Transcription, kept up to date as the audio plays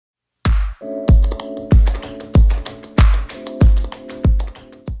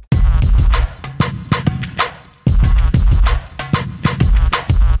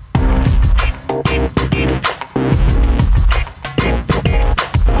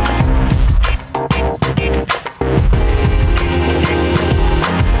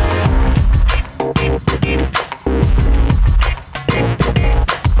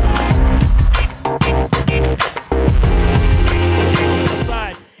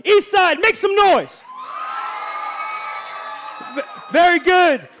East Side, make some noise. Very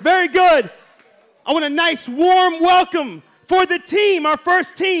good, very good. I want a nice warm welcome for the team, our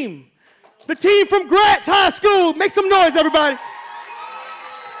first team. The team from Gratz High School. Make some noise, everybody.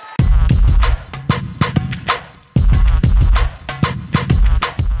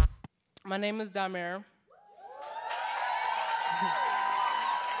 My name is Damir.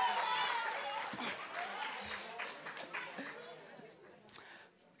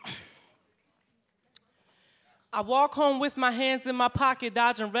 I walk home with my hands in my pocket,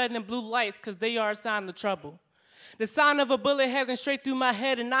 dodging red and blue lights, because they are a sign of trouble. The sign of a bullet heading straight through my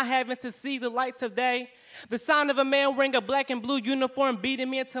head and not having to see the lights of day. The sign of a man wearing a black and blue uniform beating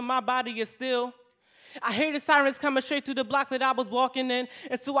me until my body is still. I hear the sirens coming straight through the block that I was walking in,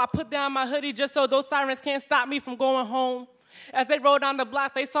 and so I put down my hoodie just so those sirens can't stop me from going home. As they rode down the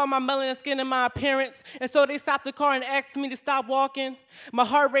block, they saw my melanin skin and my appearance, and so they stopped the car and asked me to stop walking. My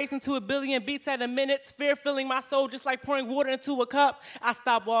heart racing to 1 billion beats at a minute, fear filling my soul just like pouring water into a cup. I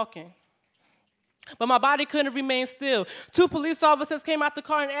stopped walking. But my body couldn't remain still. 2 police officers came out the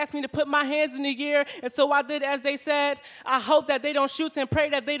car and asked me to put my hands in the air, and so I did as they said. I hope that they don't shoot and pray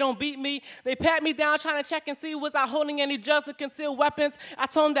that they don't beat me. They pat me down trying to check and see was I holding any drugs or concealed weapons. I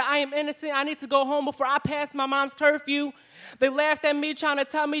told them that I am innocent. I need to go home before I pass my mom's curfew. They laughed at me trying to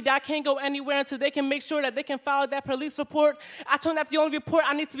tell me that I can't go anywhere until they can make sure that they can file that police report. I told them that the only report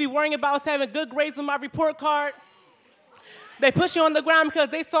I need to be worrying about is having good grades on my report card. They pushed me on the ground because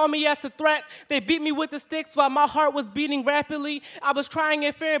they saw me as a threat. They beat me with the sticks while my heart was beating rapidly. I was crying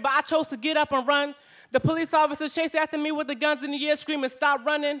in fear, but I chose to get up and run. The police officers chased after me with the guns in the air, screaming, "Stop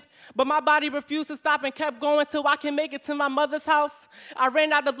running." But my body refused to stop and kept going till I can make it to my mother's house. I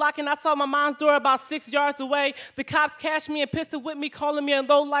ran out the block and I saw my mom's door about 6 yards away. The cops cashed me and pistol whipped me, calling me a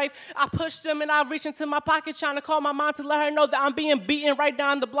low life. I pushed them and I reached into my pocket trying to call my mom to let her know that I'm being beaten right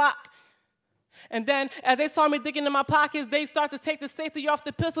down the block. And then, as they saw me digging in my pockets, they started to take the safety off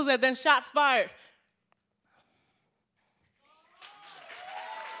the pistols, and then shots fired.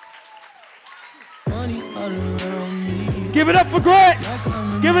 Give it up for Gratz.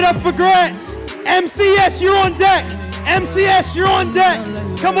 Give it up for Gratz. MCS, you're on deck. MCS, you're on deck.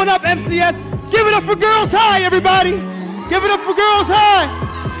 Come on up, MCS. Give it up for Girls High, everybody. Give it up for Girls High.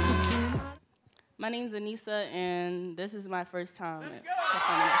 My name's Anissa, and this is my first time performing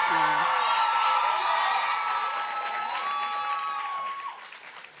at Slam.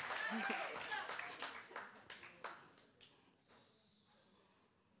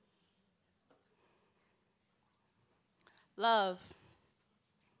 Love.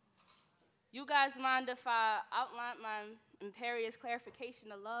 You guys mind if I outline my imperious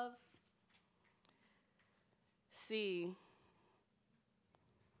clarification of love? See.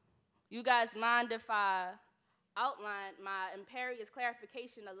 You guys mind if I outline my imperious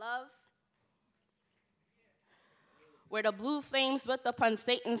clarification of love? Where the blue flames lit upon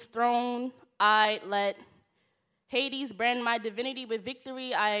Satan's throne, I let Hades brand my divinity with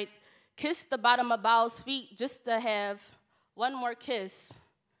victory. I kissed the bottom of Baal's feet just to have one more kiss,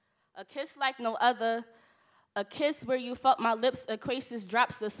 a kiss like no other, a kiss where you felt my lips aqueous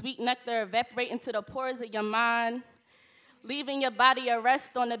drops of sweet nectar evaporate into the pores of your mind, leaving your body at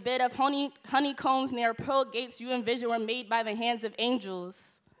rest on a bed of honeycombs near pearl gates you envision were made by the hands of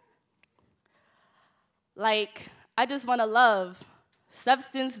angels. Like, I just want to love,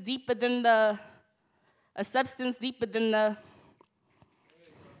 substance deeper than the, a substance deeper than the,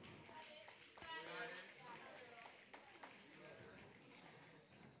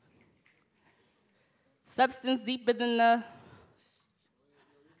 substance deeper than the,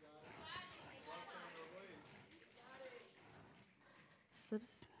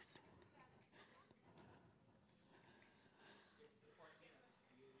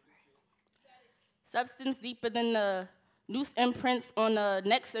 substance deeper than the loose imprints on the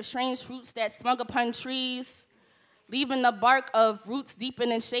necks of strange fruits that sprung upon trees, leaving the bark of roots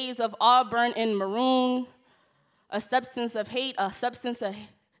deepened in shades of auburn and maroon, a substance of hate, a substance of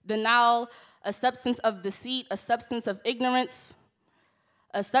denial, a substance of deceit, a substance of ignorance,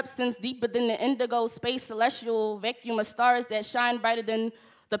 a substance deeper than the indigo space celestial vacuum of stars that shine brighter than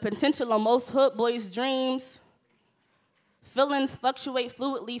the potential of most hood boys' dreams. Feelings fluctuate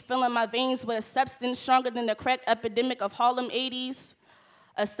fluidly, filling my veins with a substance stronger than the crack epidemic of Harlem 80s,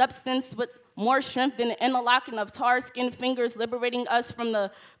 a substance with more strength than the interlocking of tar-skinned fingers liberating us from the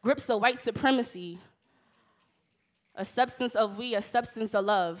grips of white supremacy, a substance of we, a substance of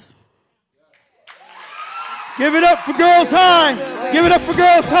love. Give it up for Girls High. Give it up for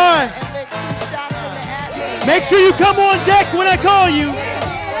Girls High. Make sure you come on deck when I call you.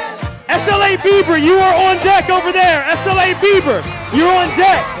 SLA Bieber, you are on deck over there. SLA Bieber, you're on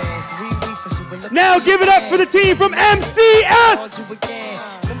deck. Now give it up for the team from MCS.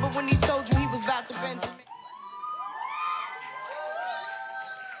 Remember when he told you he was about to Benjamin?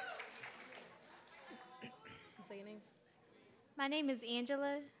 My name is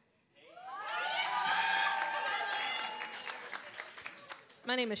Angela.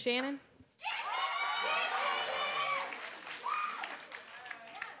 My name is Shannon.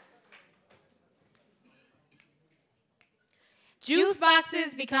 Juice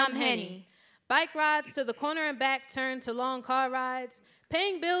boxes become Henny. Bike rides to the corner and back turn to long car rides.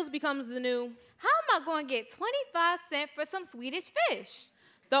 Paying bills becomes the new. How am I going to get 25 cents for some Swedish fish?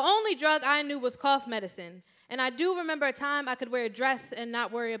 The only drug I knew was cough medicine. And I do remember a time I could wear a dress and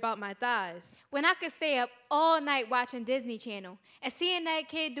not worry about my thighs. When I could stay up all night watching Disney Channel and seeing that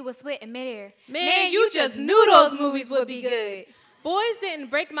kid do a split in midair. Man, you just knew those movies would be good. Boys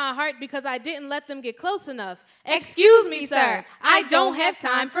didn't break my heart because I didn't let them get close enough. Excuse me, sir, I don't have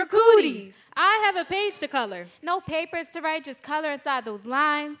time for cooties. I have a page to color. No papers to write, just color inside those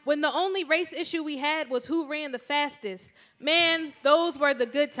lines. When the only race issue we had was who ran the fastest. Man, those were the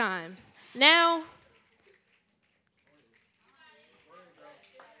good times. Now...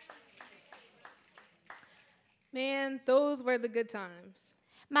 Man, those were the good times.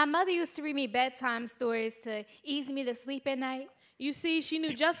 My mother used to read me bedtime stories to ease me to sleep at night. You see, she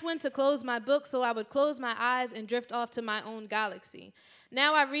knew just when to close my book so I would close my eyes and drift off to my own galaxy.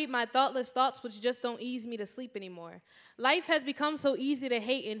 Now I read my thoughtless thoughts which just don't ease me to sleep anymore. Life has become so easy to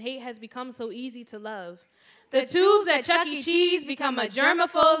hate and hate has become so easy to love. The tubes at Chuck E. Cheese become a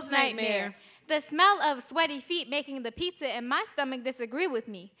germaphobe's nightmare. The smell of sweaty feet making the pizza in my stomach disagree with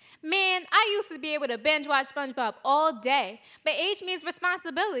me. Man, I used to be able to binge watch SpongeBob all day, but age means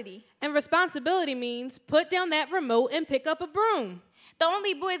responsibility. And responsibility means put down that remote and pick up a broom. The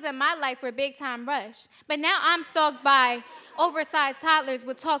only boys in my life were Big Time Rush, but now I'm stalked by oversized toddlers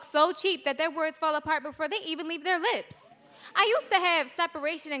with talk so cheap that their words fall apart before they even leave their lips. I used to have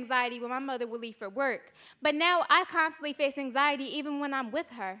separation anxiety when my mother would leave for work, but now I constantly face anxiety even when I'm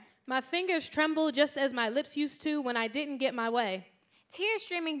with her. My fingers tremble just as my lips used to when I didn't get my way. Tears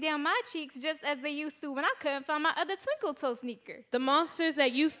streaming down my cheeks just as they used to when I couldn't find my other twinkle toe sneaker. The monsters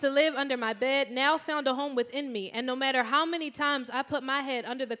that used to live under my bed now found a home within me, and no matter how many times I put my head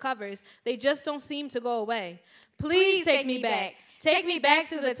under the covers, they just don't seem to go away. Please take me back. Take me back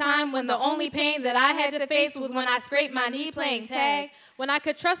to the time when the only pain that I had to face was when I scraped my knee playing tag, when I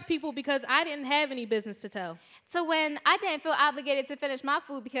could trust people because I didn't have any business to tell. To when I didn't feel obligated to finish my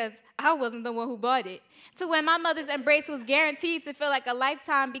food because I wasn't the one who bought it. To when my mother's embrace was guaranteed to feel like a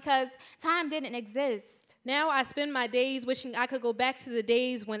lifetime because time didn't exist. Now I spend my days wishing I could go back to the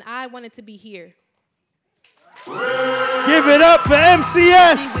days when I wanted to be here. Give it up for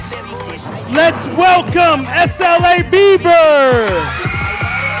MCS. Let's welcome SLA Beaver.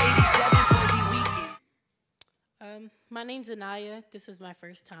 My name's Anaya. This is my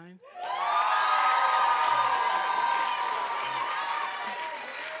first time.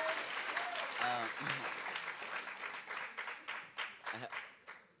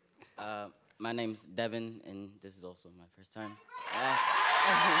 My name's Devin, and this is also my first time.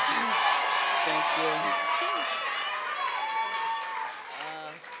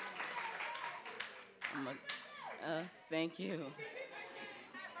 Thank you. Thank you.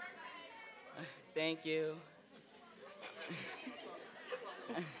 Thank you.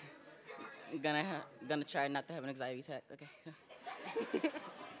 I'm gonna try not to have an anxiety attack. Okay.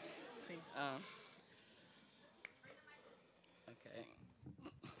 Okay.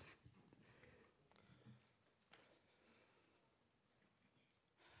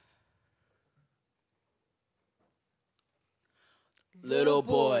 Little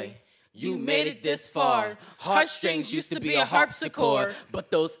boy, you made it this far. Heartstrings used to be a harpsichord,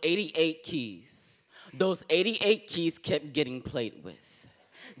 but those 88 keys kept getting played with.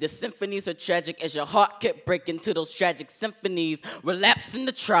 The symphonies are tragic as your heart kept breaking to those tragic symphonies, relapsing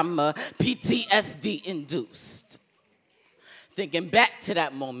the trauma, PTSD induced. Thinking back to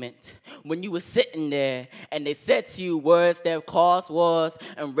that moment when you were sitting there and they said to you words that caused wars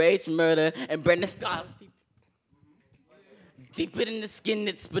and rage, murder, and burn the scars deeper than the skin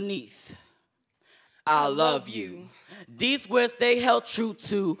that's beneath. I love you. These words they held true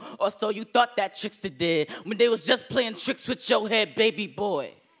to, or so you thought that trickster did when they was just playing tricks with your head, baby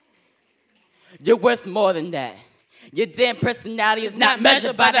boy. You're worth more than that. Your damn personality is not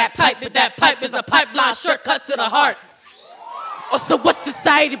measured by that pipe, but that pipe is a pipeline shortcut to the heart. Or so what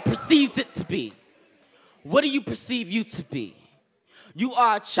society perceives it to be. What do you perceive you to be? You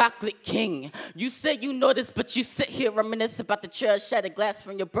are a chocolate king. You say you know this, but you sit here reminisce about the trail of shattered glass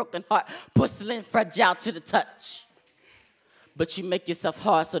from your broken heart, porcelain fragile to the touch. But you make yourself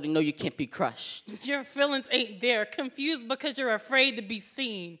hard so they know you can't be crushed. Your feelings ain't there, confused because you're afraid to be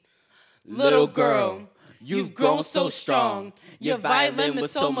seen. Little girl, you've grown so strong. Your violin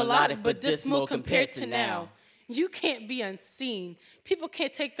was so melodic but dismal compared to now. You can't be unseen. People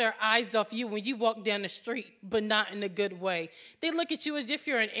can't take their eyes off you when you walk down the street, but not in a good way. They look at you as if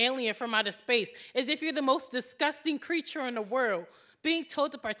you're an alien from outer space, as if you're the most disgusting creature in the world. Being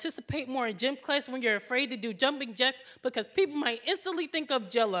told to participate more in gym class when you're afraid to do jumping jacks because people might instantly think of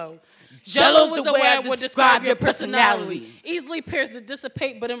Jell-O. Jell-O is the way I would describe your personality. Easily appears to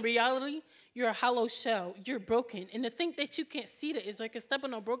dissipate, but in reality, you're a hollow shell. You're broken. And to think that you can't see that is like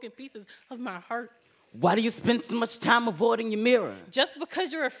stepping on broken pieces of my heart. Why do you spend so much time avoiding your mirror? Just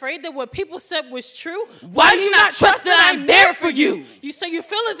because you're afraid that what people said was true? Why do you not trust that I'm there for you? You say you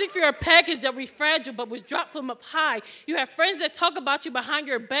feel as if you're a package that was fragile but was dropped from up high. You have friends that talk about you behind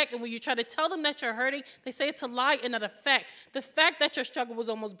your back, and when you try to tell them that you're hurting, they say it's a lie and not a fact. The fact that your struggle was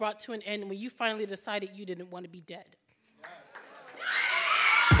almost brought to an end when you finally decided you didn't want to be dead.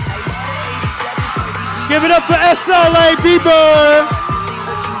 Give it up for SLA B-Boy.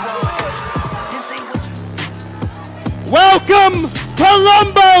 Welcome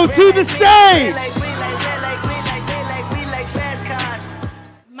Palumbo to the stage.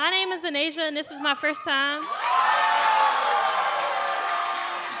 My name is Anasia, and this is my first time.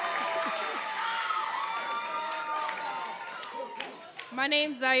 My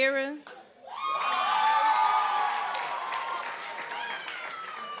name's Zaira.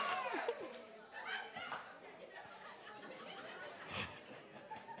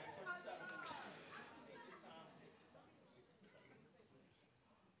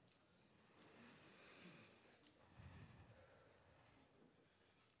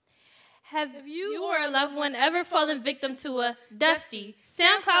 Have you or a loved one ever fallen victim to a dusty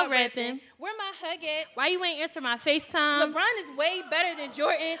SoundCloud rapping? Where my hug at? Why you ain't answer my FaceTime? LeBron is way better than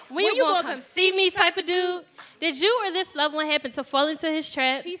Jordan. When you gonna come see me type of dude? Did you or this loved one happen to fall into his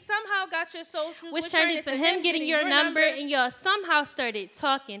trap? He somehow got your socials, which turned into him getting your number, and y'all somehow started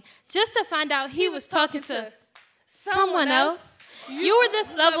talking just to find out he was talking to someone else. You or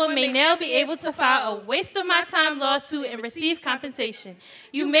this loved one may now be able to file a waste of my time lawsuit and receive compensation.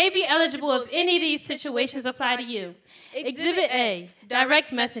 You may be eligible if any of these situations apply to you. Exhibit A,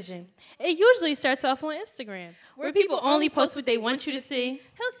 direct messaging. It usually starts off on Instagram, where people only post what they want you to see.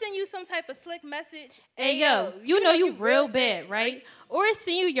 He'll send you some type of slick message. Hey, yo, you know you real bad, right? Or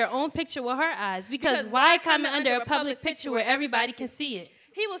send you your own picture with her eyes, because why comment under a public picture where everybody can see it?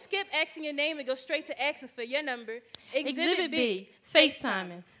 He will skip asking your name and go straight to asking for your number. Exhibit B,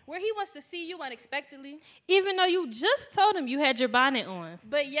 FaceTiming. Where he wants to see you unexpectedly. Even though you just told him you had your bonnet on.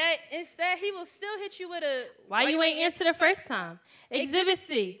 But yet, instead, he will still hit you with a... Why you ain't answer the first time? Exhibit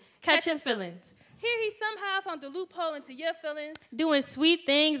C, catching feelings. Here he somehow found the loophole into your feelings. Doing sweet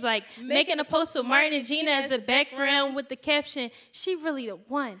things like making a post with Martin and Gina as the background with the caption, she really the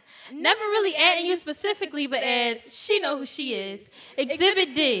one. Never really adding you specifically, but as she know who she is.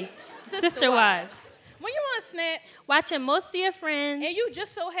 Exhibit D, sister wives. When you're on Snap, watching most of your friends, and you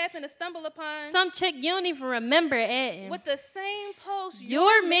just so happen to stumble upon some chick you don't even remember adding with the same post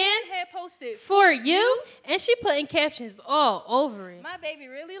your man had posted for you, and she putting captions all over it. My baby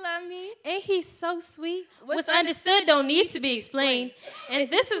really love me. Ain't he so sweet? What's understood don't need to be explained,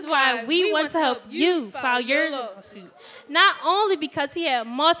 and this is why we want to help you file your lawsuit. Not only because he had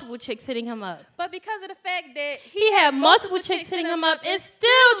multiple chicks hitting him up, but because of the fact that he had multiple chicks hitting him up and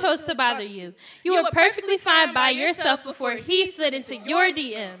still chose to bother you. You were perfectly fine by yourself before he slid into your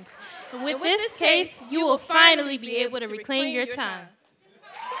DMs. And with this case, you will finally be able to reclaim your time.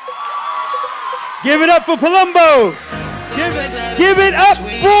 Give it up for Palumbo. Give it up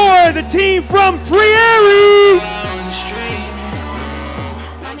for the team from Frieri.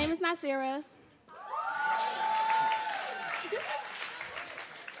 My name is Nasira.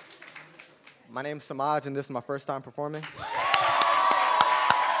 My name's Samaj, and this is my first time performing.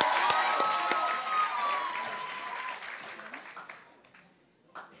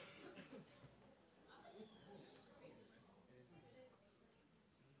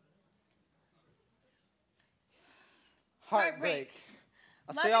 Heartbreak.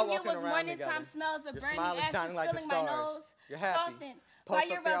 Loving you was morning time smells of burning ashes filling my nose. Softened by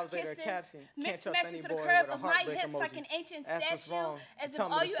your rough kisses, mixed meshes to the curve of my hips like an ancient statue, as if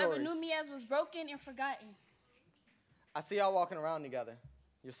all you ever knew me as was broken and forgotten. I see y'all walking around together.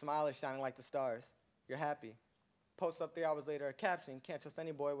 Your smile is shining like the stars. You're happy. Post up 3 hours later a caption, can't trust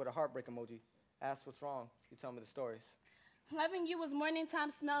any boy with a heartbreak emoji. Ask what's wrong, you tell me the stories. Loving you was morning time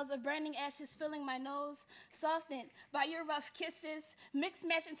smells of burning ashes filling my nose, softened by your rough kisses, mixed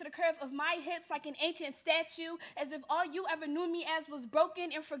match into the curve of my hips like an ancient statue, as if all you ever knew me as was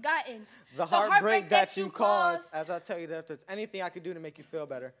broken and forgotten. The heartbreak that you caused. As I tell you that if there's anything I could do to make you feel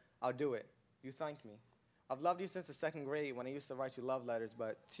better, I'll do it. You thank me. I've loved you since the 2nd grade when I used to write you love letters,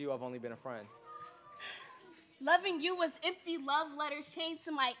 but to you I've only been a friend. Loving you was empty love letters chained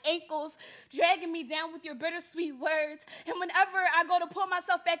to my ankles, dragging me down with your bittersweet words. And whenever I go to pull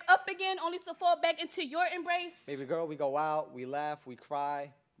myself back up again, only to fall back into your embrace. Baby girl, we go out, we laugh, we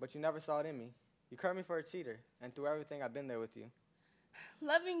cry, but you never saw it in me. You curved me for a cheater, and through everything I've been there with you.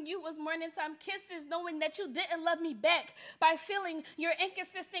 Loving you was morning time kisses, knowing that you didn't love me back, by feeling your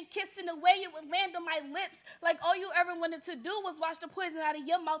inconsistent kiss in the way it would land on my lips, like all you ever wanted to do was wash the poison out of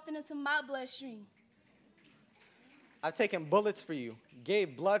your mouth and into my bloodstream. I've taken bullets for you,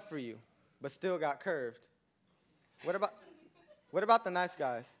 gave blood for you, but still got curved. What about the nice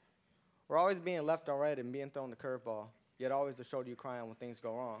guys? We're always being left on red and being thrown the curveball, yet always the shoulder you cry on when things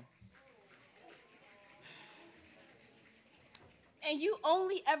go wrong. And you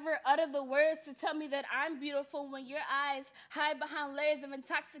only ever utter the words to tell me that I'm beautiful when your eyes hide behind layers of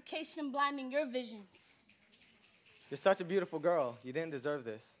intoxication blinding your visions. You're such a beautiful girl. You didn't deserve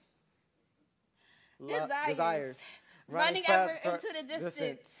this. Desires. Running ever into the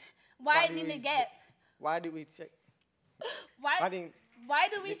distance. Widening the gap. Why do we chase? Why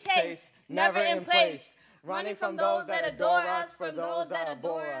do we chase? Never in place. Running from those that adore us, from those that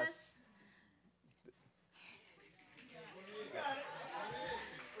adore us.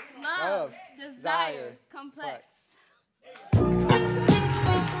 Love, desire, complex.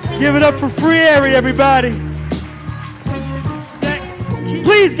 Give it up for Free Area, everybody.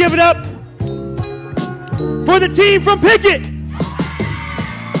 Please give it up for the team from Pickett.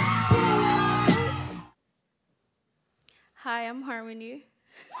 Hi, I'm Harmony.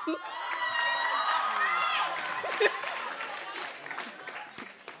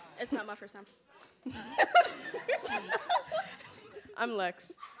 It's not my first time. I'm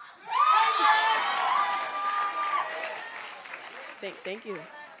Lex. Thank you.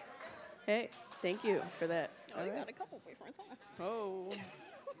 Hey, thank you for that. Oh, you got a couple boyfriends, huh? Oh.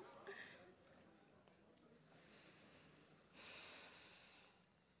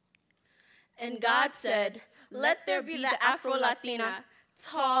 And God said, "Let there be the Afro-Latina,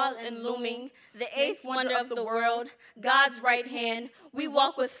 tall and looming, the eighth wonder of the world, God's right hand. We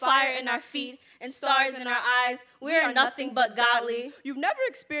walk with fire in our feet and stars in our eyes. We are nothing but godly." You've never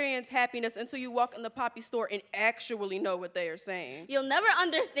experienced happiness until you walk in the poppy store and actually know what they are saying. You'll never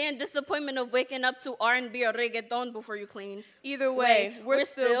understand disappointment of waking up to R&B or reggaeton before you clean. Either way, we're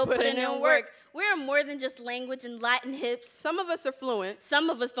still putting in work. We're more than just language and Latin hips. Some of us are fluent. Some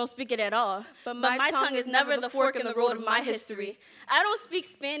of us don't speak it at all. But my tongue is never the fork in the road of my history. I don't speak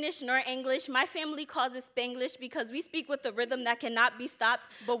Spanish nor English. My family calls it Spanglish because we speak with a rhythm that cannot be stopped.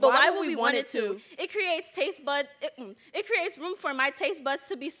 But why would we want it to? It creates it creates room for my taste buds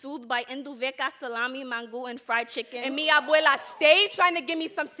to be soothed by induveca, salami, mango, and fried chicken. And mi abuela stayed trying to give me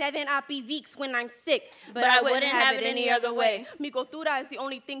some 7-Up Vicks when I'm sick. But I wouldn't have it any other way. Mi cultura is the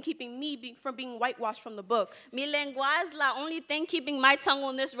only thing keeping me from being whitewashed from the books. Mi lengua is la only thing keeping my tongue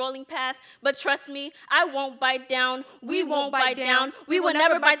on this rolling path. But trust me, I won't bite down. We won't bite down. We will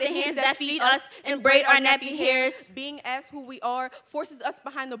never bite the hands that feed us and braid our nappy hairs. Being as who we are forces us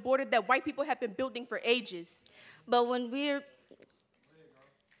behind the border that white people have been building for ages. But when we're...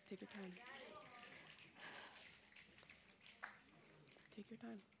 Take your time. Take your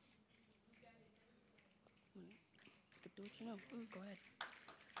time. Do what you know. Go ahead.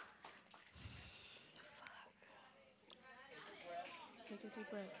 Take a deep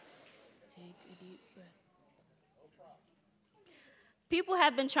breath. Take a deep breath. People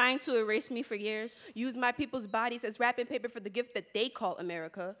have been trying to erase me for years. Use my people's bodies as wrapping paper for the gift that they call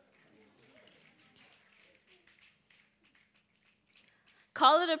America.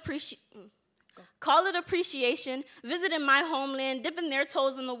 Call it appreciation, visiting my homeland, dipping their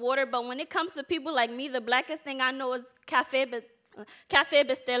toes in the water. But when it comes to people like me, the blackest thing I know is Café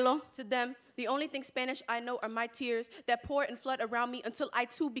Bustelo. To them, the only thing Spanish I know are my tears that pour and flood around me until I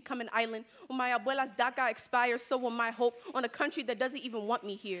too become an island. When my abuela's DACA expires, so will my hope on a country that doesn't even want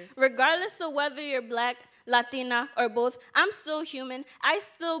me here. Regardless of whether you're black, Latina, or both, I'm still human. I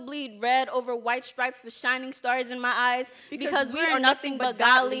still bleed red over white stripes with shining stars in my eyes because we are nothing but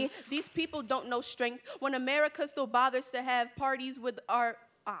godly. These people don't know strength. When America still bothers to have parties with our...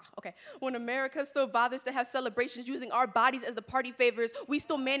 When America still bothers to have celebrations using our bodies as the party favors, we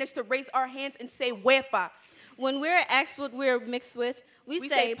still manage to raise our hands and say, huepa. When we're asked what we're mixed with, we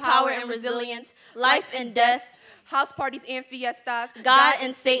say power and resilience, life and death. house parties and fiestas. God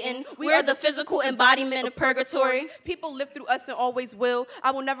and Satan, we are the physical embodiment of purgatory. People live through us and always will.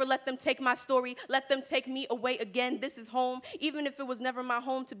 I will never let them take my story, let them take me away again. This is home, even if it was never my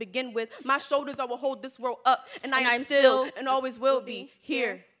home to begin with. My shoulders I will hold this world up, and I am still and always will be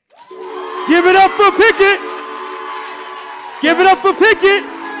here. Give it up for Pickett. Give it up for Pickett.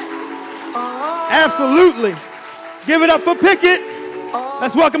 Absolutely. Give it up for Pickett.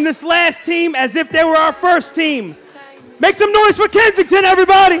 Let's welcome this last team as if they were our first team. Make some noise for Kensington,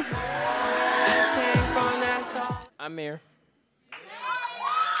 everybody. I'm here.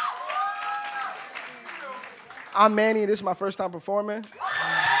 I'm Manny, this is my first time performing.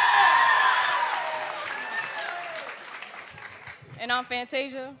 And I'm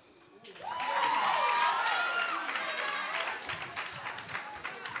Fantasia.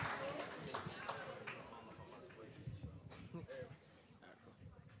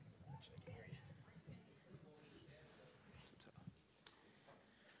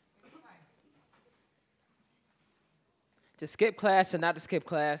 To skip class or not to skip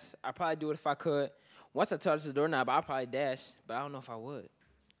class, I'd probably do it if I could. Once I touch the doorknob, I'd probably dash, but I don't know if I would.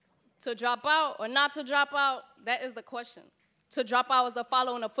 To drop out or not to drop out, that is the question. To drop out is to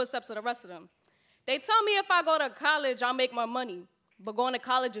follow in the footsteps of the rest of them. They tell me if I go to college, I'll make more money, but going to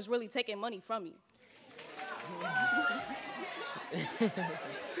college is really taking money from me.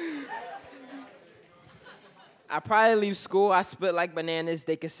 I probably leave school, I split like bananas.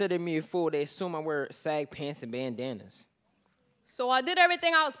 They consider me a fool. They assume I wear sag pants and bandanas. So I did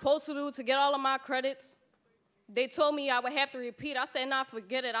everything I was supposed to do to get all of my credits. They told me I would have to repeat. I said, nah,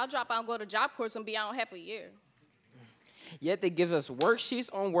 forget it. I'll drop out and go to job course and be out in half a year. Yet they give us worksheets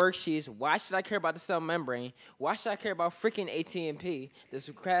on worksheets. Why should I care about the cell membrane? Why should I care about freaking AT&P? This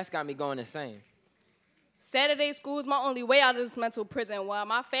class got me going insane. Saturday school is my only way out of this mental prison. While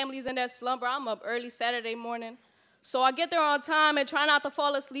my family's in their slumber, I'm up early Saturday morning. So I get there on time and try not to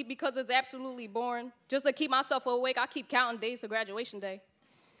fall asleep because it's absolutely boring. Just to keep myself awake, I keep counting days to graduation day.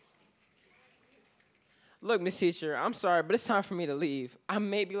 Look, Miss Teacher, I'm sorry, but it's time for me to leave. I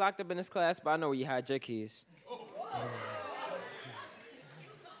may be locked up in this class, but I know where you hide your keys.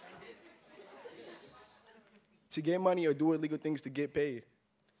 To get money or do illegal things to get paid.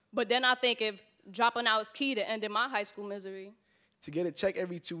 But then I think if dropping out is key to ending my high school misery. To get a check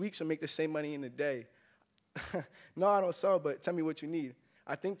every 2 weeks or make the same money in a day. No, I don't sell, but tell me what you need.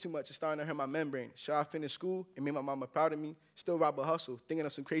 I think too much. It's starting to hurt my membrane. Should I finish school and make my mama proud of me? Still rob a hustle, thinking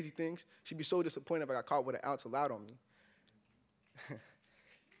of some crazy things? She'd be so disappointed if I got caught with an ounce of loud on me.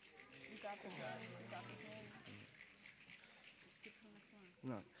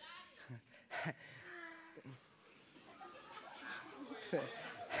 No.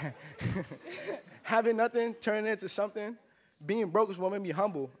 Having nothing, turning into something. Being broke is what made me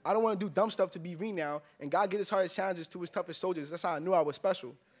humble. I don't want to do dumb stuff to be renowned, and God get his hardest challenges to his toughest soldiers. That's how I knew I was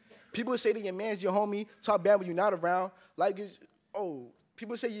special. People say that your man's your homie, talk bad when you're not around. Life gives,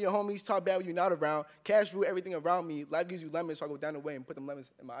 people say your homies, talk bad when you're not around. Cash rule everything around me. Life gives you lemons, so I go down the way and put them lemons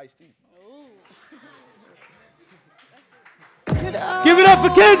in my iced tea. Give it up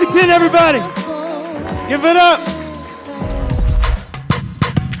for Kensington, everybody. Give it up.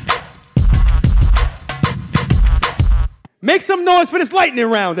 Make some noise for this lightning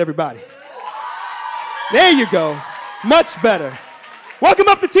round, everybody. There you go. Much better. Welcome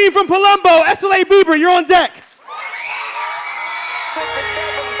up the team from Palumbo. SLA Bieber, you're on deck.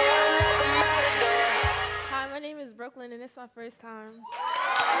 Hi, my name is Brooklyn, and it's my first time.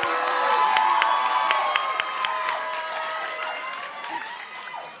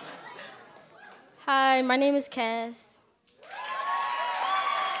 Hi, my name is Cass.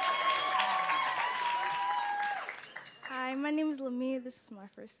 Hi, my name is Lamia. This is my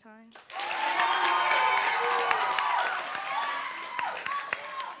first time.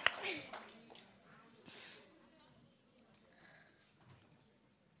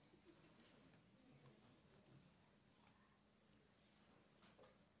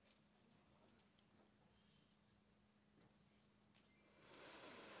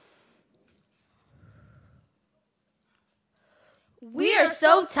 We are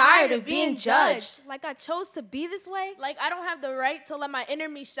so tired of being judged. Like I chose to be this way? Like I don't have the right to let my inner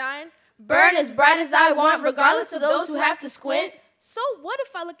me shine? Burn as bright as I want, regardless of those who have to squint. So what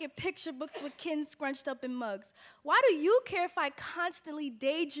if I look at picture books with kins scrunched up in mugs? Why do you care if I constantly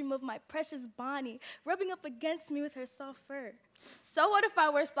daydream of my precious Bonnie rubbing up against me with her soft fur? So what if I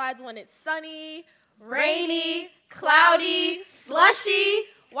wear slides when it's sunny, rainy, cloudy, slushy?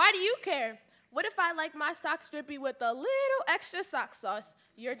 Why do you care? What if I like my socks drippy with a little extra sock sauce?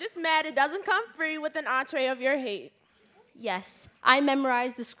 You're just mad it doesn't come free with an entree of your hate. Yes, I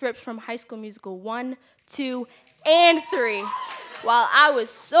memorized the scripts from High School Musical 1, 2, and 3. While I was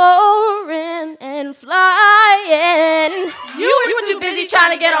soaring and flying. You were too busy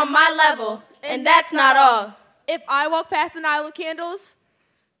trying to get on my level, and that's not all. If I walk past an aisle of candles,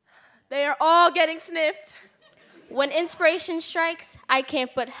 they are all getting sniffed. When inspiration strikes, I can't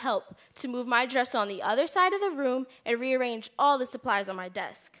but help to move my dresser on the other side of the room and rearrange all the supplies on my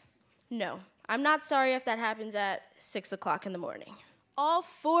desk. No, I'm not sorry if that happens at 6 o'clock in the morning. All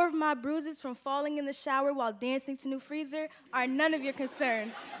 4 of my bruises from falling in the shower while dancing to New Freezer are none of your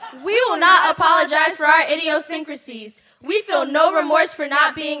concern. We will not apologize for our idiosyncrasies. We feel no remorse for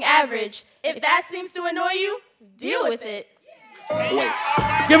not being average. If that seems to annoy you, deal with it.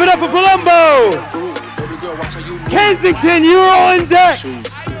 Give it up for Colombo! Kensington, you are on deck!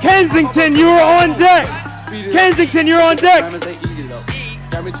 Kensington, you are on deck! Kensington, you're on deck!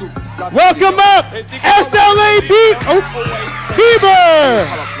 Welcome up, SLA Bieber!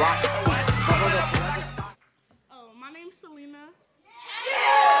 Oh, my name's Selena.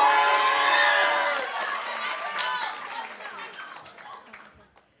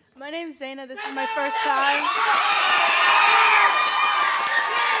 My name's Zaina. This is my first time.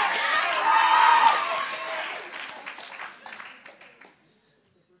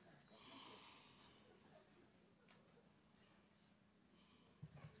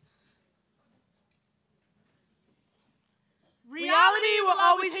 Reality will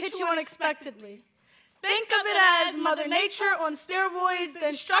always hit you unexpectedly. Think of it as Mother Nature on steroids. The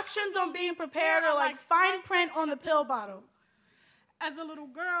instructions on being prepared are like fine print on the pill bottle. As a little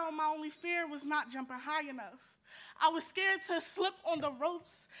girl, my only fear was not jumping high enough. I was scared to slip on the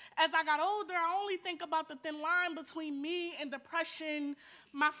ropes. As I got older, I only think about the thin line between me and depression.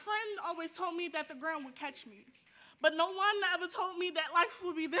 My friend always told me that the ground would catch me. But no one ever told me that life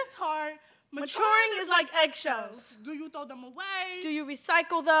would be this hard. Maturing is like eggshells. Do you throw them away? Do you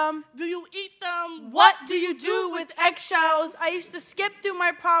recycle them? Do you eat them? What do you do with eggshells? I used to skip through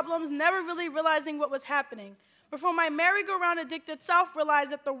my problems, never really realizing what was happening. Before my merry-go-round addicted self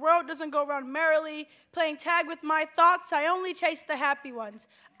realized that the world doesn't go around merrily, playing tag with my thoughts, I only chase the happy ones.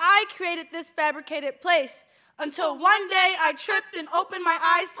 I created this fabricated place until one day I tripped and opened my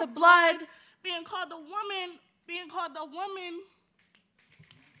eyes to blood. Being called a woman, being called a woman.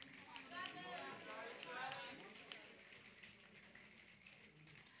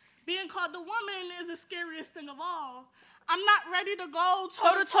 Being called a woman is the scariest thing of all. I'm not ready to go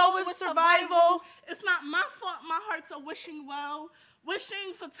toe-to-toe with survival. It's not my fault my hearts are wishing well,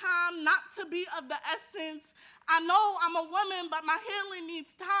 wishing for time not to be of the essence. I know I'm a woman, but my healing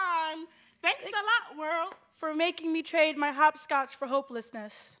needs time. Thanks a lot, world. For making me trade my hopscotch for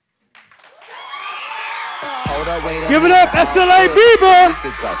hopelessness. Give it up, SLA Bieber!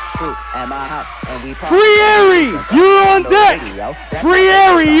 Free Airy, you are on deck! Free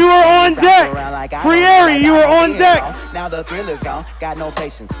Airy, you are on deck! Free Airy, you are on deck! Now the thrill is gone, got no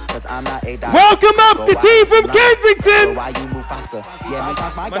patience, cause I'm not a doctor. Welcome up the team from Kensington!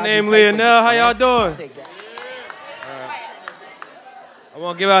 My name Leonel, how y'all doing? I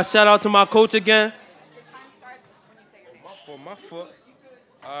want to give a shout out to my coach again. My foot.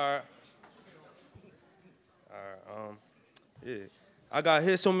 All right. Yeah, I got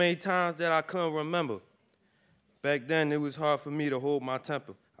hit so many times that I couldn't remember. Back then, it was hard for me to hold my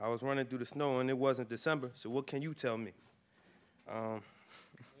temper. I was running through the snow, and it wasn't December, so what can you tell me? All right.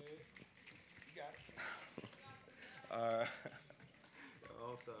 Oh,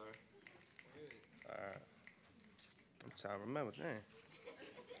 I'm sorry. All right. I'm trying to remember, dang.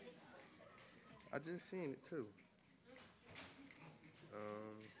 I just seen it, too.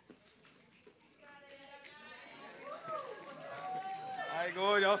 I ain't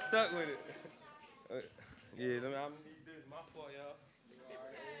going, y'all stuck with it. Yeah, I'm gonna need this. My fault, y'all.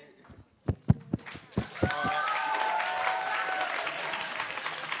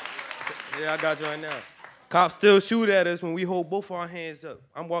 Yeah, I got you right now. Cops still shoot at us when we hold both our hands up.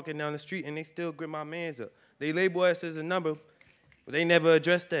 I'm walking down the street and they still grip my mans up. They label us as a number, but they never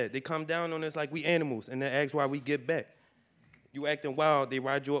address that. They come down on us like we animals and then ask why we get back. You acting wild, they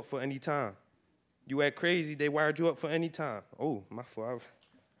ride you up for any time. You act crazy, they wired you up for any time. Oh, my fault.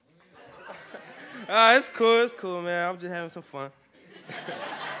 It's cool, man. I'm just having some fun.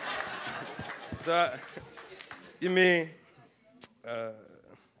 So, you mean,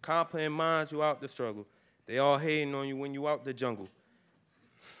 complain minds you out the struggle. They all hating on you when you out the jungle.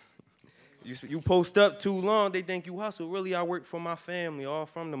 You post up too long, they think you hustle. Really, I work for my family, all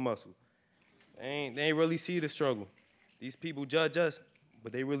from the muscle. They ain't really see the struggle. These people judge us,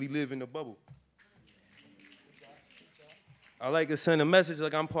 but they really live in the bubble. I like to send a message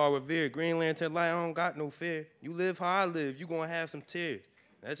like I'm Paul Revere. Green Lantern light, I don't got no fear. You live how I live, you gonna have some tears.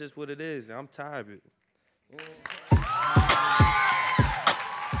 That's just what it is. I'm tired of it.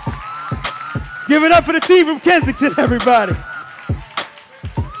 Give it up for the team from Kensington, everybody.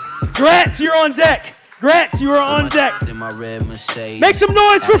 Gratz, you're on deck. Gratz, you are on deck. Make some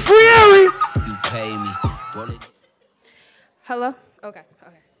noise for Frieri. You pay me. Hello? Okay.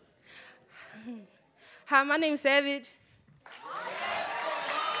 Hi, my name's Savage.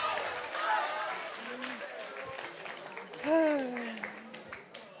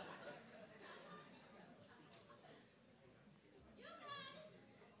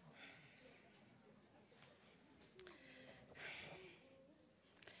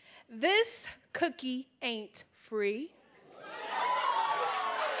 This cookie ain't free.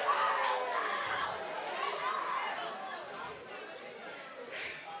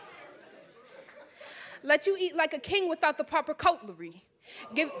 Let you eat like a king without the proper cutlery.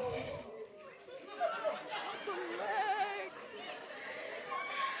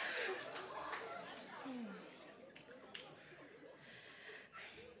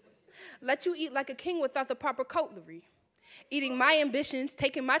 Let you eat like a king without the proper cutlery. Eating my ambitions,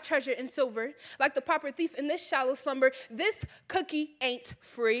 taking my treasure in silver, like the proper thief in this shallow slumber. This cookie ain't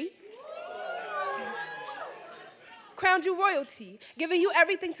free. Crowned you royalty, giving you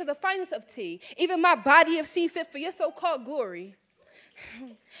everything to the finest of tea. Even my body have seen fit for your so-called glory.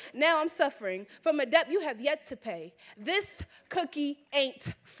 Now I'm suffering from a debt you have yet to pay. This cookie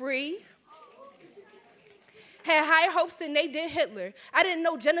ain't free. Had higher hopes than they did Hitler. I didn't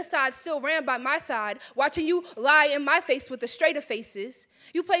know genocide still ran by my side, watching you lie in my face with the straighter faces.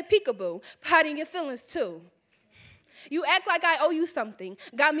 You play peekaboo, hiding your feelings too. You act like I owe you something.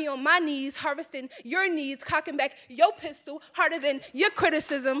 Got me on my knees, harvesting your needs, cocking back your pistol harder than your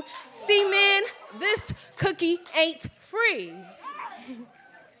criticism. See, man, this cookie ain't free.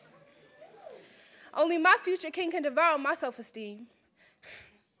 Only my future king can devour my self-esteem.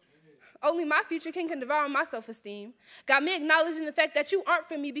 Only my future king can devour my self-esteem. Got me acknowledging the fact that you aren't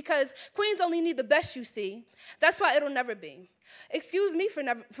for me because queens only need the best you see. That's why it'll never be. Excuse me for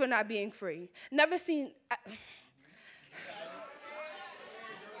not being free. Never seen...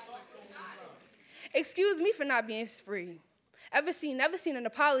 Excuse me for not being free. Never seen an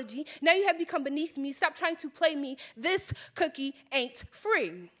apology. Now you have become beneath me. Stop trying to play me. This cookie ain't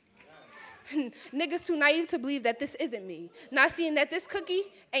free. Niggas too naive to believe that this isn't me. Not seeing that this cookie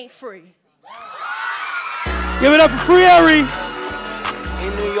ain't free. Give it up for Frieri.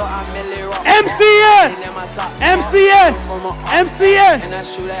 MCS! MCS! MCS!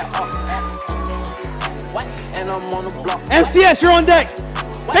 MCS, you're on deck.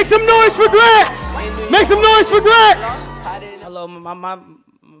 Make some noise for Gratz! Make some noise for Gratz! Hello,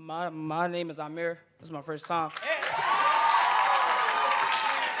 my name is Amir. This is my first time.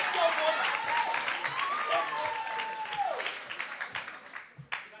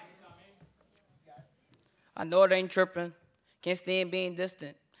 I know it ain't tripping. Can't stand being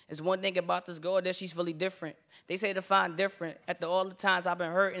distant. It's one thing about this girl that she's really different. They say to find different. After all the times I've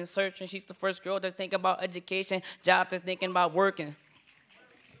been hurt and searching, she's the first girl that's thinking about education, job that's thinking about working.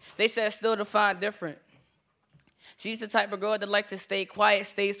 They said still to find different. She's the type of girl that likes to stay quiet,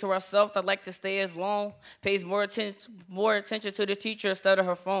 stays to herself, that likes to stay as long, pays more attention to the teacher instead of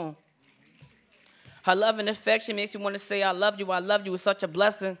her phone. Her love and affection makes me want to say I love you. It's such a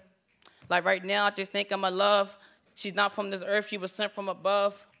blessing. Like right now, I just think I'm in love. She's not from this earth, she was sent from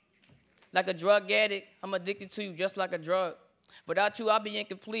above. Like a drug addict, I'm addicted to you just like a drug. Without you, I'll be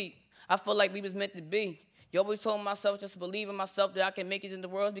incomplete. I feel like we was meant to be. You always told myself just believe in myself that I can make it in the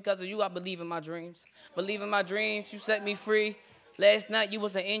world. Because of you, I believe in my dreams. Believe in my dreams, you set me free. Last night, you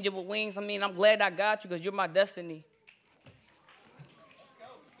was an angel with wings. I mean, I'm glad I got you because you're my destiny.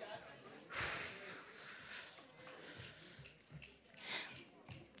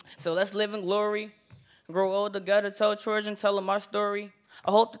 So let's live in glory, grow old together, tell children, tell them our story. I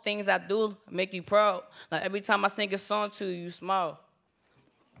hope the things I do make you proud. Like every time I sing a song to you, you smile.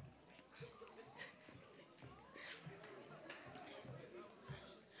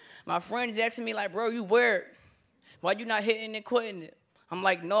 My friends asking me like, bro, you weird. Why you not hitting and quitting it? I'm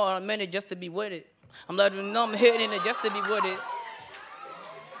like, no, I'm in it just to be with it. I'm letting them know I'm hitting it just to be with it.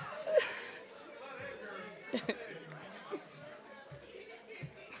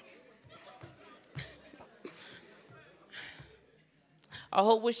 I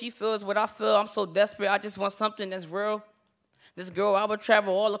hope what she feels, what I feel. I'm so desperate. I just want something that's real. This girl, I would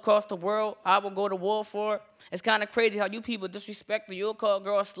travel all across the world. I would go to war for it. It's kind of crazy how you people disrespect her. You'll call a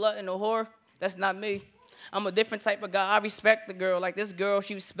girl a slut and a whore. That's not me. I'm a different type of guy. I respect the girl. Like this girl,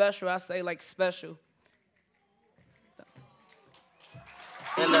 she was special. I say like special.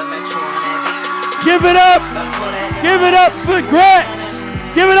 Give it up. Give it up for Gratz.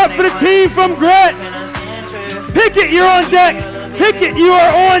 Give it up for the team from Gratz. Pickett, you're on deck. Pickett, you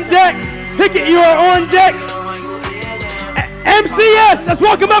are on deck. Pickett, you are on deck. MCS, let's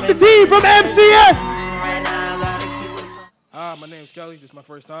welcome up the team from MCS. Hi, my name's Kelly. This is my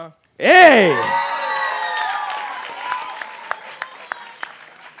first time. Hey.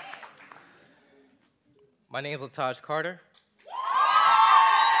 My name's Lataj Carter.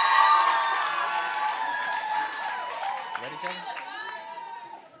 Ready, Kelly?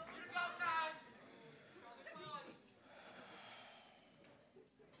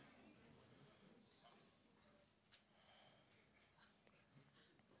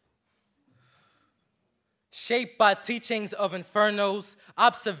 Shaped by teachings of infernos,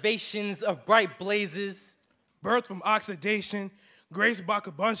 observations of bright blazes. Birth from oxidation, graced by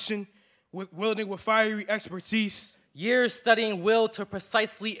combustion, wielding with fiery expertise. Years studying will to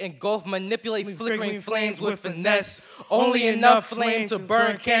precisely engulf, manipulate flickering flames with finesse. Only enough flame to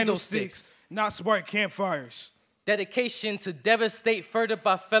burn candlesticks. Not spark campfires. Dedication to devastate further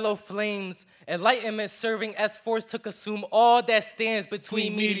by fellow flames. Enlightenment serving as force to consume all that stands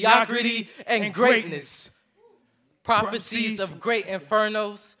between mediocrity and greatness. Prophecies of great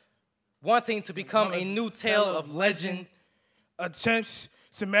infernos, wanting to become a new tale of legend. Attempts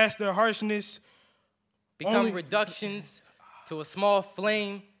to master harshness. Become reductions to a small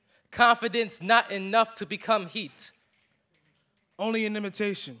flame. Confidence not enough to become heat. Only an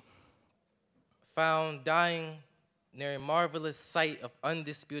imitation. Found dying near a marvelous sight of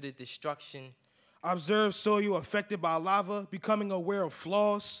undisputed destruction. Observed soil affected by lava, becoming aware of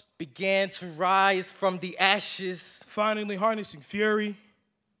flaws. Began to rise from the ashes. Finally harnessing fury.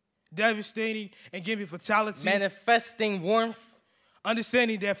 Devastating and giving fatality. Manifesting warmth.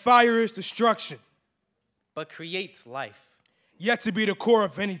 Understanding that fire is destruction. But creates life. Yet to be the core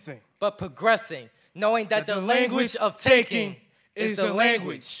of anything. But progressing, knowing that the language of taking is the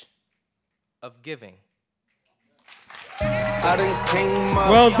language of giving.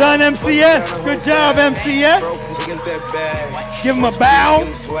 Well done, MCS. Good job, MCS. Give him a bow.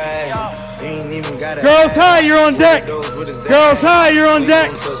 Girls high, you're on deck. Girls high, you're on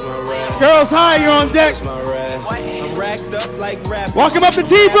deck. Girls high, you're on deck. Welcome up the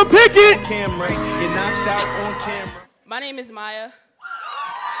team from Pickett. My name is Maya.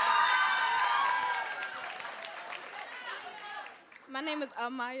 My name is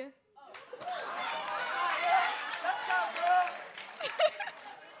Amaya.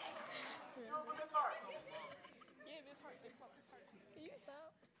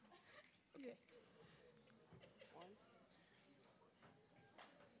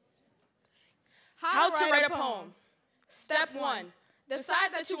 How to write a poem. Step 1,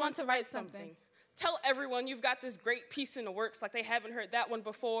 decide that you want to write something. Tell everyone you've got this great piece in the works like they haven't heard that one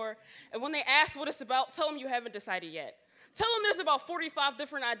before. And when they ask what it's about, tell them you haven't decided yet. Tell them there's about 45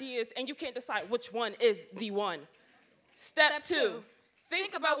 different ideas and you can't decide which one is the one. Step 2,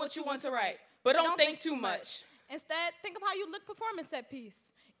 think about what you want to write, but don't think too much. Instead, think of how you look performing set piece,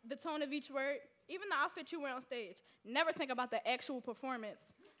 the tone of each word, even the outfit you wear on stage. Never think about the actual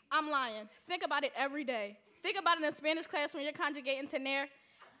performance. I'm lying. Think about it every day. Think about it in Spanish class when you're conjugating tener.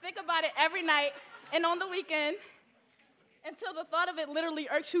 Think about it every night and on the weekend until the thought of it literally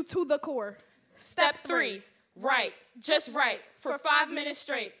irks you to the core. Step 3, write. Just write for 5 minutes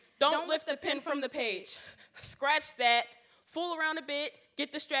straight. Don't lift the pen from the page. Scratch that. Fool around a bit.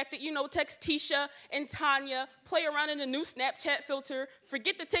 Get distracted. You know, text Tisha and Tanya. Play around in the new Snapchat filter.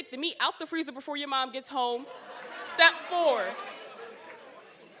 Forget to take the meat out the freezer before your mom gets home. Step 4.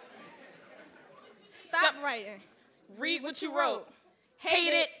 Stop writing. Read what you wrote.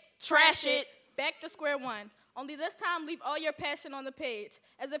 Hate it, trash it. Back to square one. Only this time, leave all your passion on the page.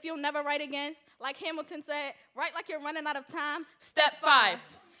 As if you'll never write again. Like Hamilton said, write like you're running out of time. Step 5,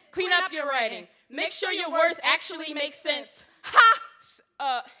 clean up your writing. Make sure your words actually make sense.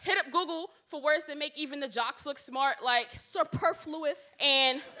 Ha! Hit up Google for words that make even the jocks look smart, like superfluous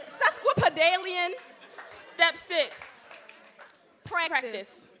and sesquipedalian. Step 6,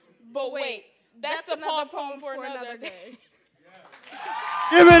 practice. But wait. That's a poem for another day.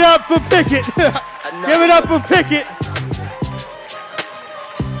 Give it up for Pickett. Give it up for Pickett.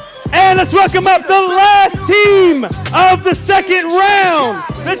 And let's welcome up the last team of the second round.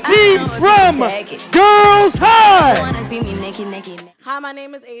 The team from Girls High. Hi, my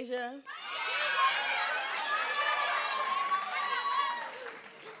name is Asia.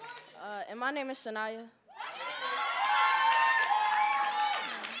 And my name is Shania.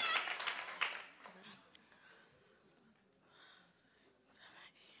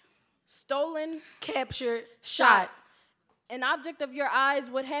 Stolen, captured, shot. An object of your eyes,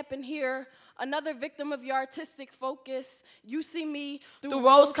 what happened here? Another victim of your artistic focus. You see me through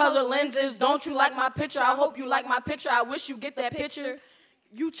rose-colored lenses. Don't you like my picture? I hope you like my picture. I wish you get that picture.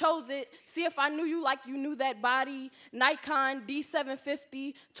 You chose it. See if I knew you like you knew that body. Nikon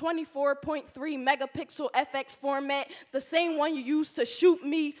D750, 24.3 megapixel FX format. The same one you used to shoot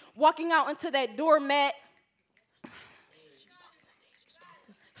me walking out into that doormat.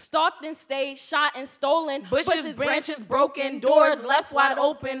 Stalked and staged, shot and stolen. Bushes, branches broken, doors left wide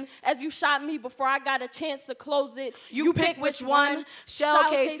open. As you shot me before I got a chance to close it. You pick which one. Shell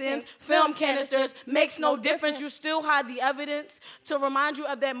casings, film canisters, makes no difference. You still hide the evidence to remind you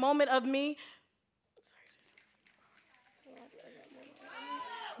of that moment of me.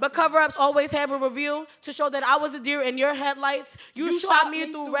 But cover-ups always have a reveal to show that I was a deer in your headlights. You shot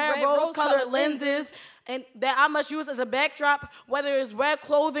me through red rose-colored lenses. And that I must use as a backdrop, whether it's red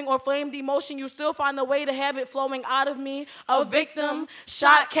clothing or flamed emotion, you still find a way to have it flowing out of me. A victim,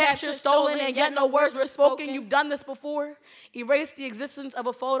 shot, captured, stolen, and yet no words were spoken. You've done this before. Erase the existence of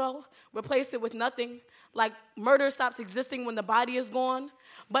a photo, replace it with nothing. Like murder stops existing when the body is gone.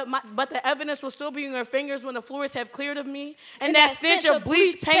 But the evidence will still be in your fingers when the fluids have cleared of me. And that stench of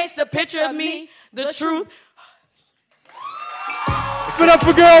bleach paints the picture of me, the truth. Give it up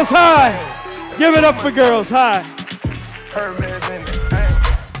for Girls High. Give it up for Girls High.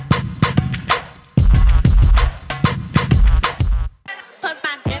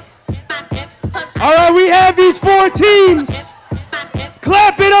 All right, we have these 4 teams.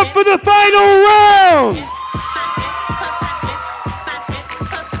 Clap it up for the final round.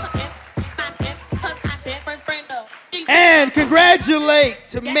 And congratulate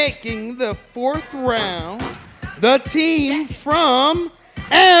to making the 4th round the team from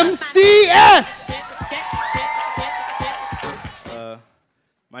MCS.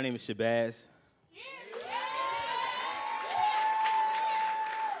 My name is Shabazz.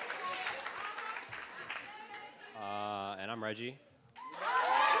 And I'm Reggie.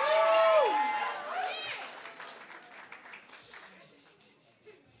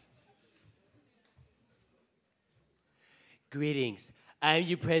 Greetings. I'm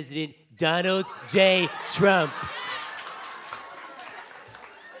your president, Donald J. Trump.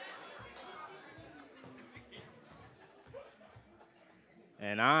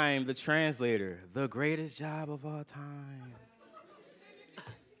 And I'm the translator, the greatest job of all time.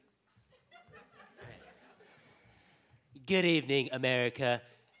 Good evening, America.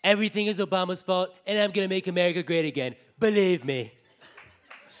 Everything is Obama's fault, and I'm gonna make America great again. Believe me.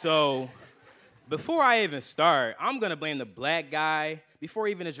 So, before I even start, I'm gonna blame the black guy before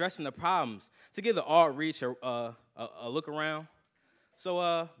even addressing the problems to give the outreach a look around.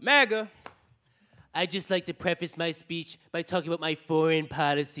 So, MAGA. I'd just like to preface my speech by talking about my foreign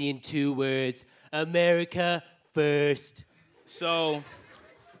policy in 2 words. America first. So,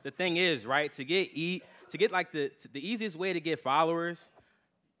 the thing is, right, to get like the easiest way to get followers,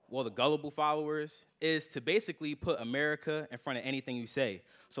 well, the gullible followers, is to basically put America in front of anything you say.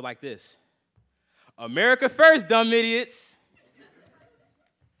 So like this. America first, dumb idiots.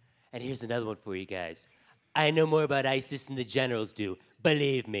 And here's another one for you guys. I know more about ISIS than the generals do.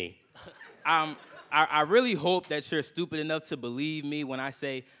 Believe me. I really hope that you're stupid enough to believe me when I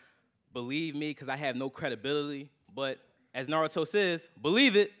say believe me, because I have no credibility. But as Naruto says,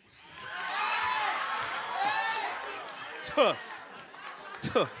 believe it. Tuh.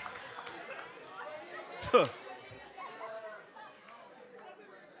 Tuh. Tuh.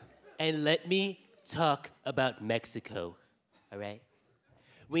 And let me talk about Mexico, all right?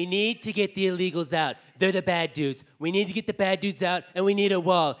 We need to get the illegals out. They're the bad dudes. We need to get the bad dudes out, and we need a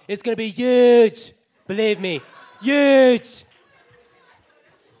wall. It's gonna be huge. Believe me, huge.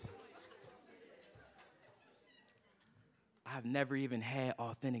 I've never even had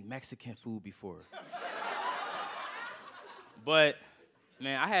authentic Mexican food before. But,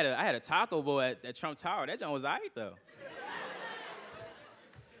 man, I had a taco bowl at Trump Tower. That joint was all right, though.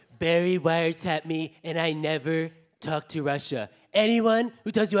 Barry wiretapped me, and I never talked to Russia. Anyone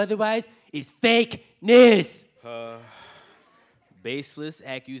who tells you otherwise is fake news. Baseless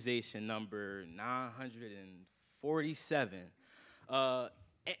accusation number 947.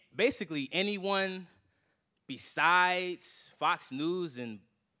 Basically, anyone besides Fox News and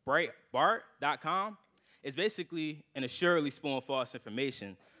Breitbart.com is basically and assuredly spewing false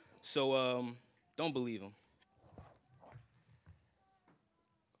information. So don't believe them.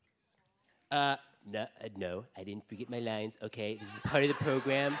 No, I didn't forget my lines. Okay, this is part of the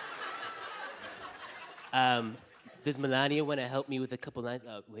program. Does Melania want to help me with a couple lines?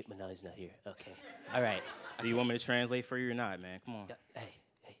 Oh, wait, Melania's not here. Okay, all right. Do you want me to translate for you or not, man? Come on. Hey,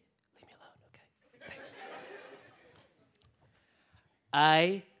 leave me alone, okay? Thanks.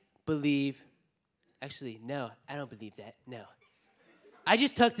 I believe, actually, no, I don't believe that, no. I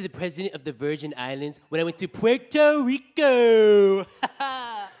just talked to the president of the Virgin Islands when I went to Puerto Rico.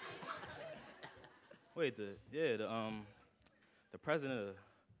 Wait, the president of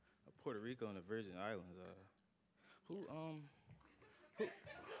Puerto Rico and the Virgin Islands,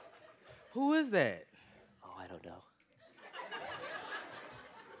 who is that? Oh, I don't know.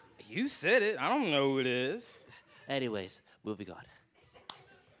 You said it. I don't know who it is. Anyways, moving on.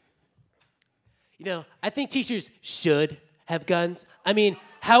 You know, I think teachers should have guns. I mean,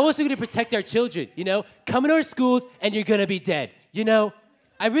 how else are we gonna protect our children, you know? Come into our schools and you're gonna be dead, you know?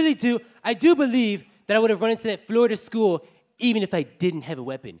 I really do. I do believe that I would have run into that Florida school even if I didn't have a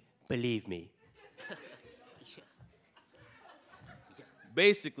weapon. Believe me.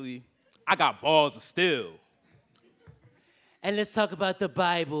 Basically, I got balls of steel. And let's talk about the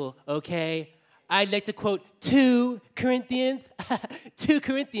Bible, okay? I'd like to quote 2 Corinthians, 2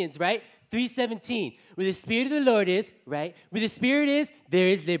 Corinthians, right? 3:17. Where the Spirit of the Lord is, right? Where the Spirit is, there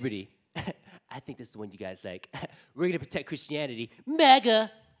is liberty. I think this is the one you guys like. We're gonna protect Christianity. MAGA.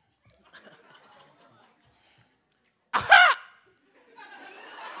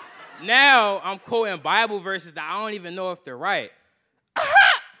 Now I'm quoting Bible verses that I don't even know if they're right.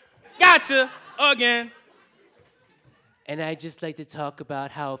 Gotcha, again. And I'd just like to talk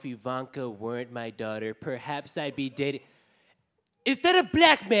about how if Ivanka weren't my daughter, perhaps I'd be dating... Is that a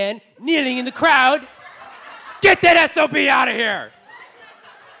black man kneeling in the crowd? Get that SOB out of here!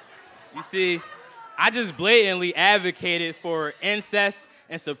 You see, I just blatantly advocated for incest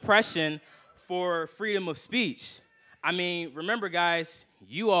and suppression for freedom of speech. I mean, remember guys,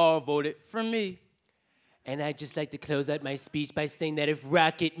 you all voted for me. And I'd just like to close out my speech by saying that if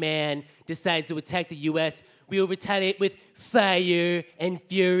Rocket Man decides to attack the US, we will retaliate with fire and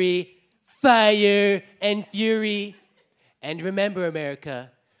fury. Fire and fury. And remember,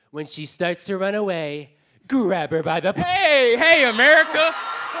 America, when she starts to run away, grab her by the... Hey, America.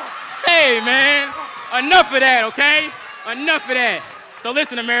 Hey, man. Enough of that, okay? Enough of that. So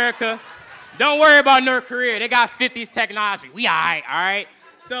listen, America, don't worry about North Korea. They got 50s technology. We all right?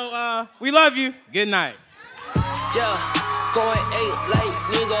 So, we love you. Good night. Yeah, going 8 like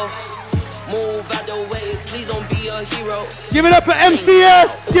nigga. Move out the way, please don't be a hero. Give it up for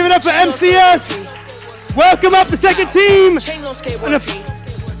MCS. Give it up for MCS. Welcome up the second team. In the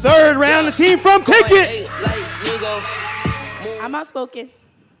third round, the team from Pickett. I'm outspoken.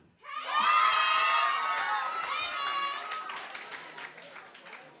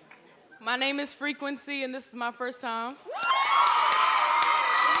 My name is Frequency, and this is my first time.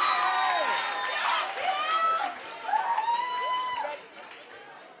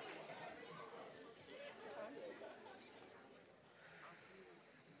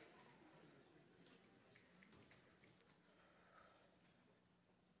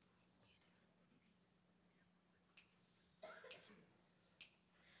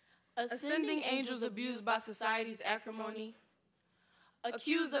 Ascending angels abused by society's acrimony,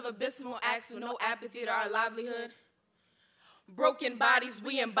 accused of abysmal acts with no apathy to our livelihood. Broken bodies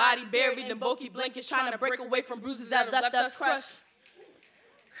we embody, buried in bulky blankets, trying to break away from bruises that have left us crushed.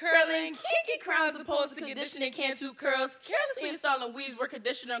 Curling kinky crowns opposed to conditioning Cantu curls, carelessly installing weeds where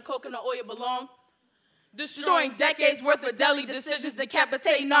conditioner and coconut oil belong. Destroying decades worth of deadly decisions,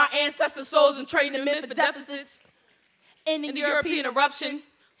 decapitating our ancestors' souls and trading them in for deficits. In the European eruption,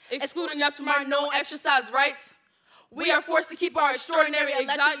 excluding us from our known exercise rights. We are forced to keep our extraordinary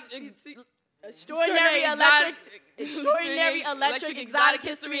electric exotic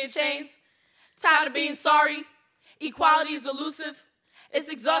history in chains. Tired of being sorry. Equality is elusive. It's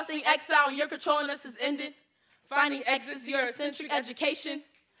exhausting exile and your controlling us is ended. Finding exits to Eurocentric education.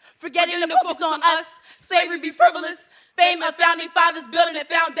 Forgetting to focus on us. Slavery be frivolous. Fame of founding fathers building a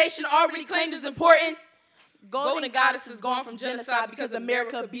foundation already claimed is important. Golden goddesses gone from genocide because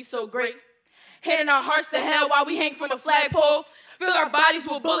America be so great. Handing our hearts to hell while we hang from a flagpole. Fill our bodies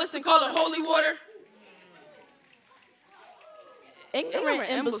with bullets and call it holy water. Ignorant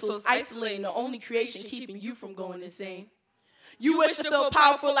imbeciles isolating the only creation keeping you from going insane. You wish to feel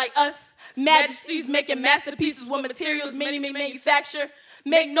powerful like us. Majesties making masterpieces with materials many may manufacture.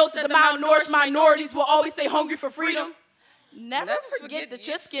 Make note that the malnourished minorities will always stay hungry for freedom. Never forget that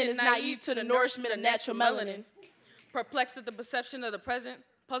your skin is naive to the nourishment of natural melanin. Perplexed at the perception of the present,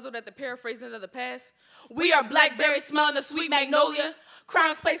 puzzled at the paraphrasing of the past. We are blackberries smelling the sweet magnolia,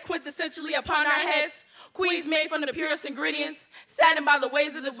 crowns placed quintessentially upon our heads, queens made from the purest ingredients, saddened by the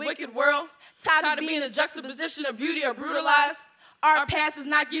ways of this wicked world, tired of being the juxtaposition of beauty or brutalized. Our past does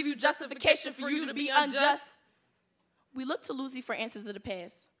not give you justification for you to be unjust. We look to Lucy for answers to the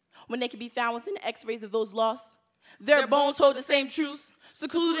past, when they can be found within the x-rays of those lost. Their bones hold the same truths,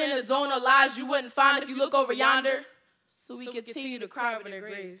 secluded in a zone of lies you wouldn't find if you look over yonder. So we continue to cry over their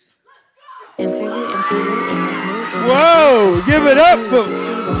graves. Whoa, give it up for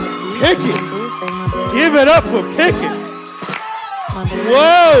Pickett. Give it up for Pickett.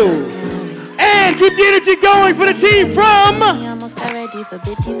 Whoa. And keep the energy going for the team from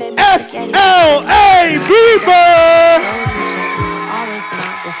SLA Bieber.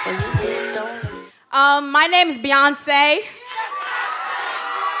 My name is Beyonce.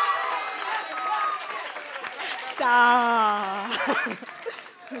 Stop.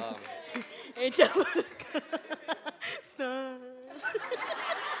 Angelica. Stop.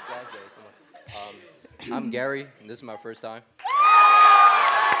 I'm Gary, and this is my first time.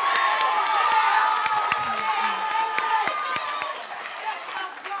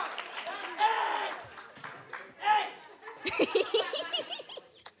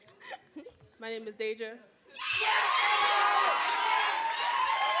 My name is Deja.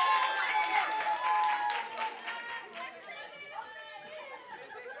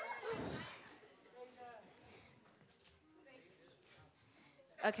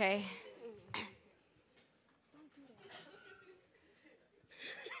 Okay.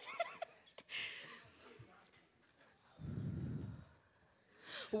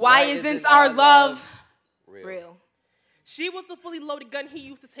 Why isn't our love real? She was the fully loaded gun he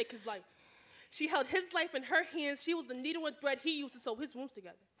used to take his life. She held his life in her hands. She was the needle and thread he used to sew his wounds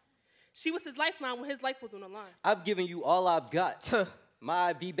together. She was his lifeline when his life was on the line. I've given you all I've got.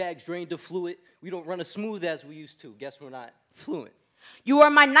 My IV bags drained the fluid. We don't run as smooth as we used to. Guess we're not fluent. You were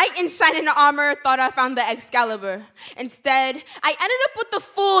my knight in shining armor, thought I found the Excalibur. Instead, I ended up with the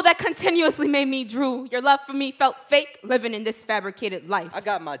fool that continuously made me drool. Your love for me felt fake, living in this fabricated life. I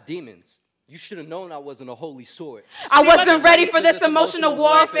got my demons. You should have known I wasn't a holy sword. I wasn't ready for this emotional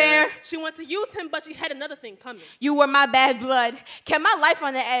warfare. She wanted to use him, but she had another thing coming. You were my bad blood, kept my life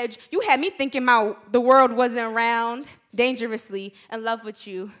on the edge. You had me thinking the world wasn't round, dangerously in love with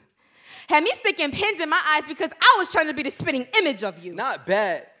you. Had me sticking pins in my eyes because I was trying to be the spitting image of you. Not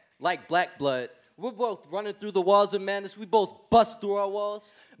bad, like Black Blood. We're both running through the walls of madness. We both bust through our walls.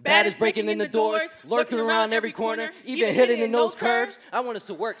 Bad is breaking in the doors, lurking around every corner, even hidden in those curves. I want us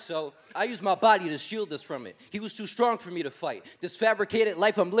to work, so I use my body to shield us from it. He was too strong for me to fight. This fabricated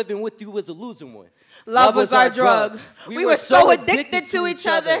life I'm living with you was a losing one. Love was our drug. We were so addicted to each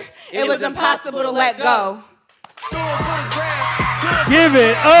other, it was impossible to let go. Give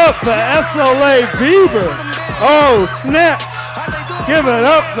it up for SLA Bieber. Oh, snap. Give it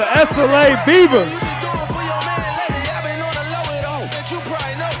up for SLA Bieber.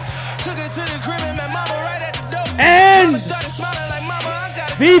 And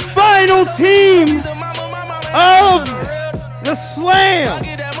the final team of the Slam.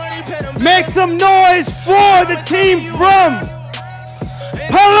 Make some noise for the team from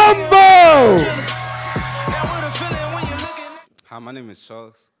Palumbo. Hi, my name is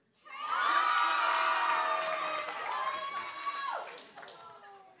Charles.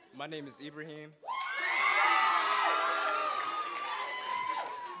 My name is Ibrahim.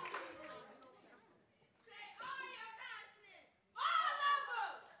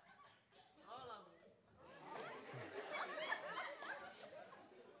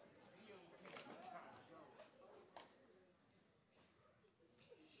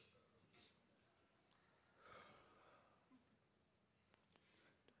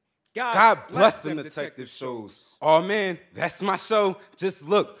 God bless them detective shows. Oh man, that's my show. Just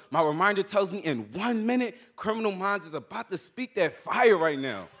look, my reminder tells me in 1 minute, Criminal Minds is about to speak that fire right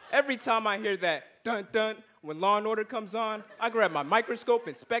now. Every time I hear that dun dun, when Law and Order comes on, I grab my microscope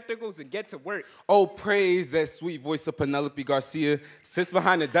and spectacles and get to work. Oh, praise that sweet voice of Penelope Garcia. Sits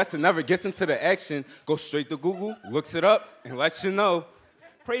behind the desk and never gets into the action. Goes straight to Google, looks it up, and lets you know.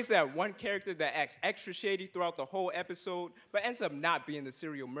 Praise that one character that acts extra shady throughout the whole episode, but ends up not being the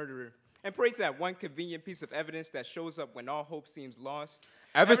serial murderer. And praise that one convenient piece of evidence that shows up when all hope seems lost.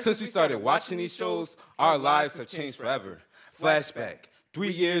 Ever since we started watching these shows, our lives have changed forever. Flashback,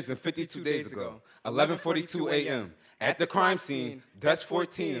 3 years and 52 days ago, 11:42 a.m. At the crime scene, Dutch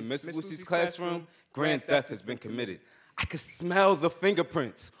 14 in Miss Lucy's classroom, grand theft has been committed. I could smell the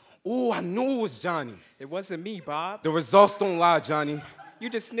fingerprints. Ooh, I knew it was Johnny. It wasn't me, Bob. The results don't lie, Johnny. You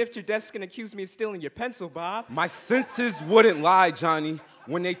just sniffed your desk and accused me of stealing your pencil, Bob. My senses wouldn't lie, Johnny.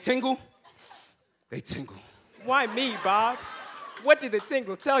 When they tingle, they tingle. Why me, Bob? What did the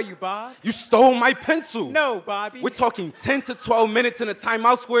tingle tell you, Bob? You stole my pencil. No, Bobby. We're talking 10 to 12 minutes in a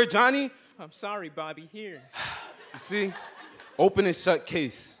timeout square, Johnny. I'm sorry, Bobby. Here. You see, open and shut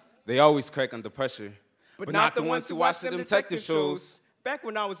case. They always crack under pressure. But not the ones who watch the detective shows. Back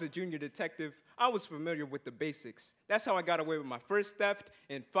when I was a junior detective, I was familiar with the basics. That's how I got away with my first theft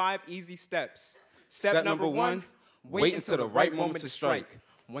in 5 easy steps. Step number 1, wait until the right moment to strike.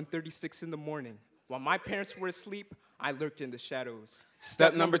 1:36 in the morning. While my parents were asleep, I lurked in the shadows.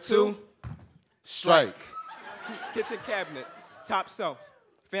 Step number 2, strike. Kitchen cabinet, top shelf,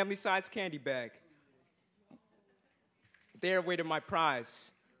 family-sized candy bag. There awaited my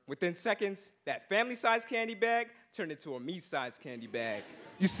prize. Within seconds, that family-sized candy bag turned into a me-sized candy bag.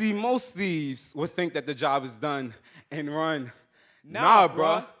 You see, most thieves would think that the job is done and run. Nah,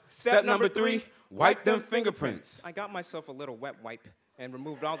 bruh. Step number 3, wipe them fingerprints. I got myself a little wet wipe and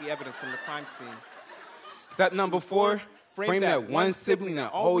removed all the evidence from the crime scene. Step number 4, frame that one sibling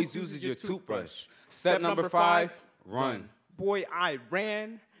that always uses your toothbrush. Step number 5, run. Boy, I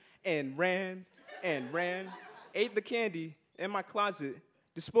ran and ran and ran, ate the candy in my closet,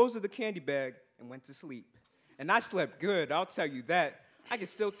 disposed of the candy bag, and went to sleep. And I slept good, I'll tell you that. I can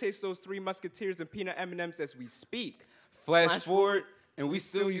still taste those 3 Musketeers and peanut M&Ms as we speak. Flash forward, and we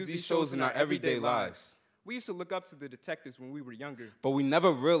still use these shows in our everyday lives. We used to look up to the detectives when we were younger. But we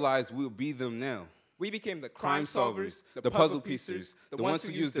never realized we would be them now. We became the crime solvers, the puzzle piecers, the ones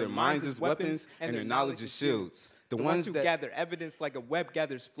who use their minds as weapons and their knowledge as shields. The ones who gather evidence like a web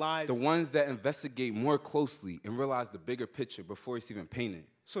gathers flies. The ones that investigate more closely and realize the bigger picture before it's even painted.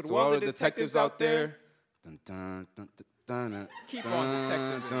 So to all the detectives out there, dun, dun, dun, dun, dun, keep dun, on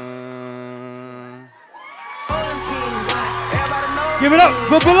detecting. dun. Give it up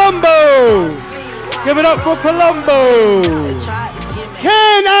for Palumbo! Give it up for Palumbo!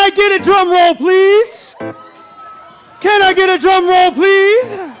 Can I get a drum roll, please? Can I get a drum roll,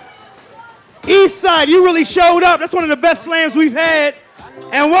 please? Eastside, you really showed up. That's one of the best slams we've had.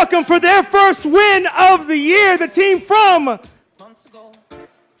 And welcome for their first win of the year, the team from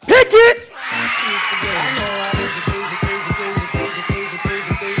Pickett.